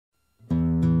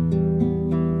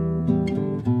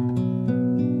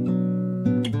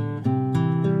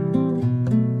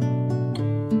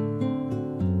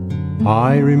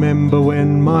I remember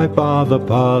when my father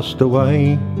passed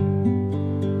away,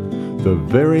 the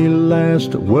very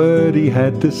last word he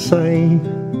had to say,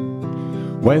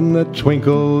 when the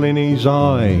twinkle in his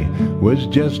eye was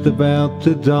just about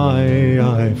to die.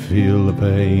 I feel the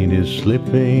pain is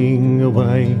slipping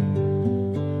away.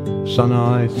 Son,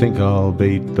 I think I'll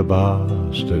beat the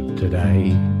bastard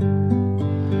today.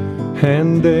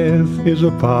 And death is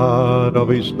a part of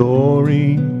his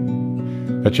story.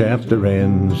 A chapter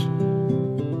ends,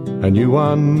 a new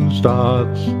one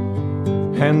starts,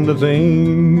 and the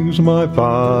things my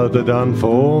father done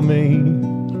for me,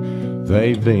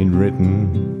 they've been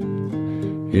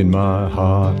written in my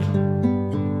heart.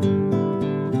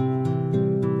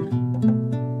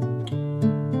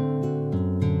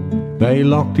 They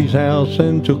locked his house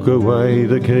and took away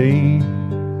the key,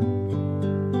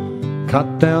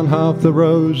 cut down half the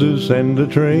roses and the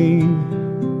tree.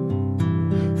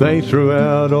 They threw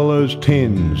out all those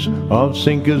tins of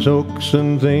sinkers, hooks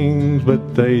and things,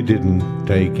 but they didn't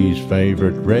take his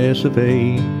favourite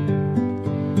recipe,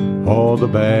 or the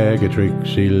bag of tricks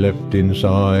he left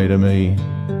inside of me.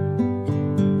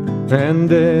 And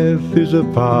death is a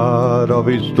part of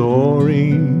his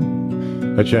story.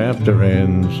 A chapter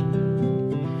ends,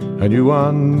 a new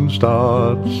one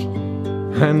starts,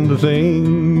 and the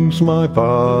things my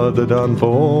father done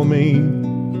for me,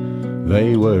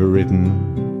 they were written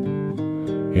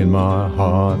in my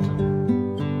heart.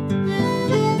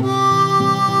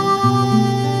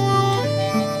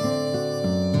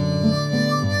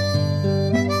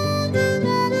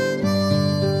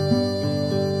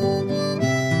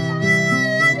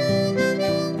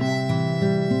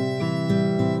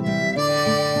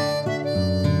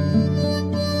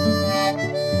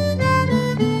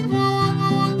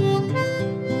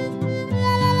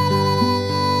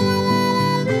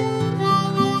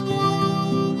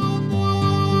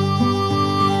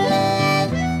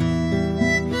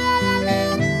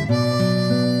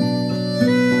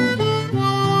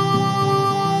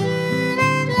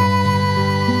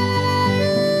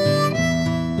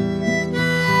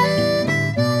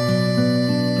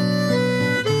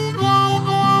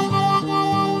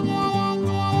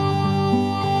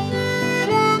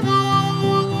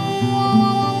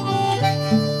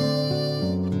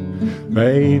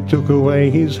 They took away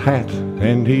his hat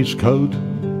and his coat,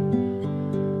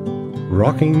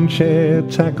 rocking chair,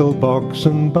 tackle box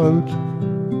and boat,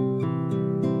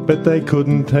 but they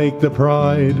couldn't take the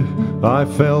pride I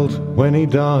felt when he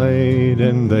died,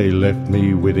 and they left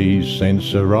me with his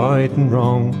sense of right and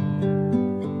wrong.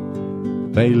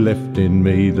 They left in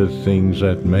me the things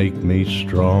that make me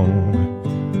strong.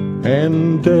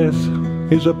 And death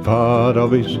is a part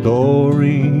of his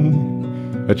story.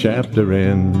 A chapter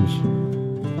ends,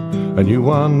 a new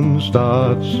one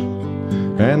starts,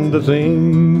 and the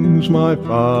things my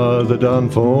father done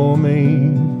for me,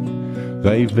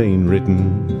 they've been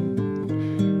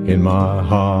written in my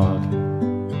heart.